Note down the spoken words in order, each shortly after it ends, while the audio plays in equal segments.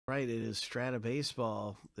Right, it is Strata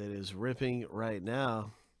Baseball that is ripping right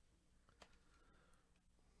now.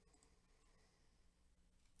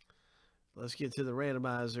 Let's get to the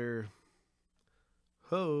randomizer.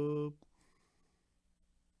 Hope.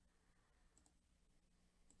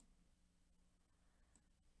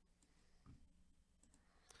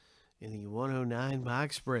 In the 109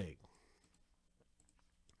 box break.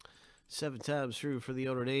 7 times through for the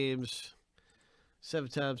owner names. 7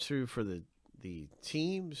 times through for the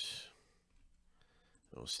teams.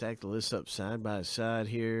 We'll stack the list up side by side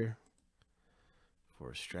here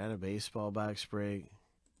for a Strata Baseball box break.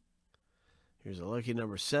 Here's a lucky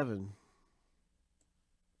number 7.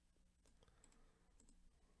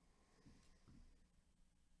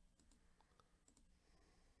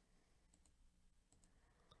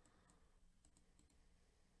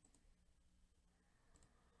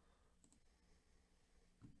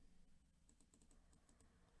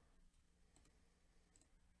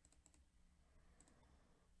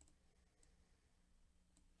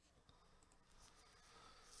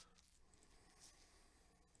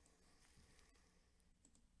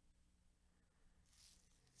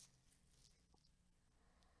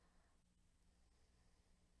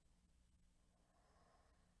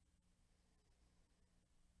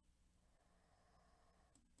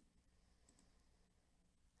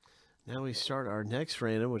 Now we start our next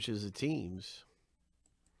random, which is the teams.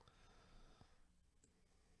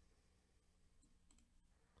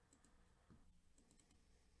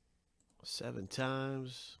 Seven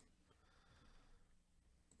times.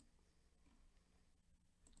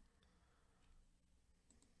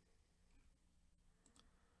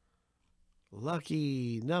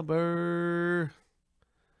 Lucky number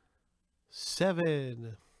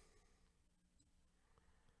 7.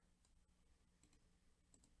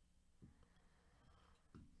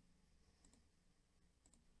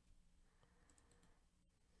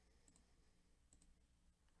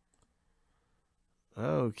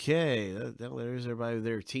 Okay, there's everybody with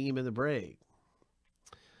their team in the break.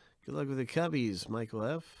 Good luck with the Cubbies, Michael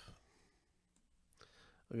F.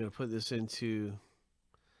 I'm going to put this into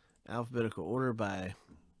alphabetical order by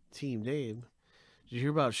team name. Did you hear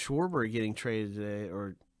about Schwarber getting traded today?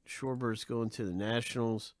 Or Schwarber's going to the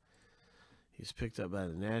Nationals. He's picked up by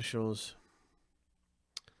the Nationals.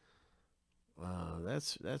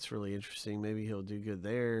 That's really interesting. Maybe he'll do good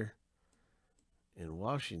there in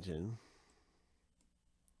Washington.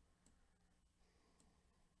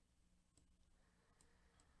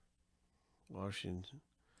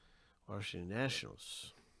 Washington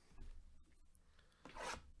Nationals.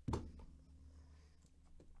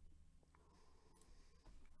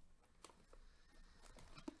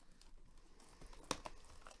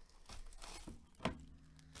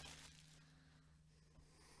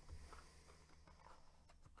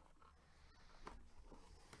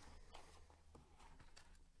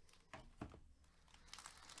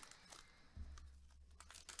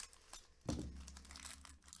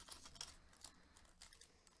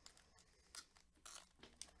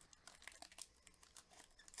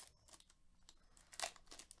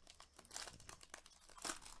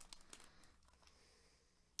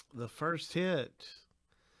 The first hit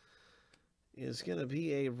is going to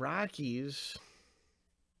be a Rockies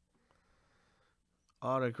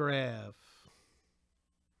autograph.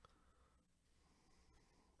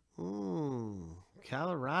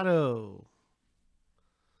 Colorado.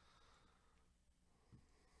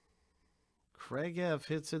 Craig F.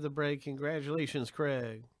 hits in the break. Congratulations,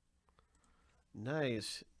 Craig.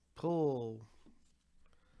 Nice pull.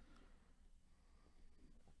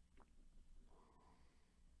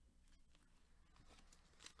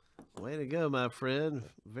 Way to go, my friend.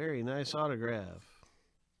 Very nice autograph.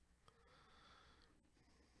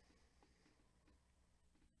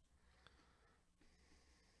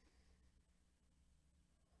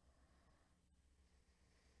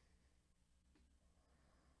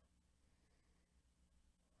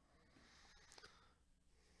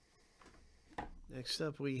 Next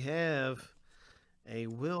up, we have a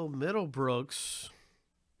Will Middlebrooks.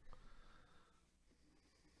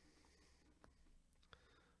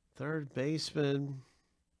 Third baseman.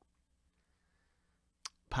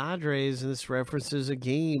 Padres, and this references a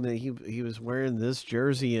game that he was wearing this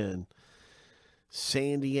jersey in.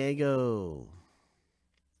 San Diego.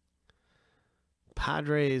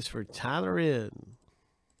 Padres for Tyler In.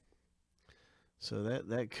 So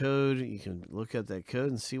that code, you can look at that code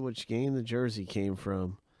and see which game the jersey came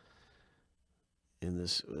from. In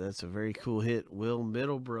this, that's a very cool hit. Will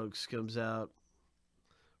Middlebrooks comes out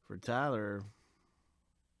for Tyler.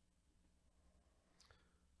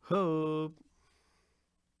 Hope.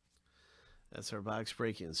 That's our box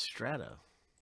break in Strata.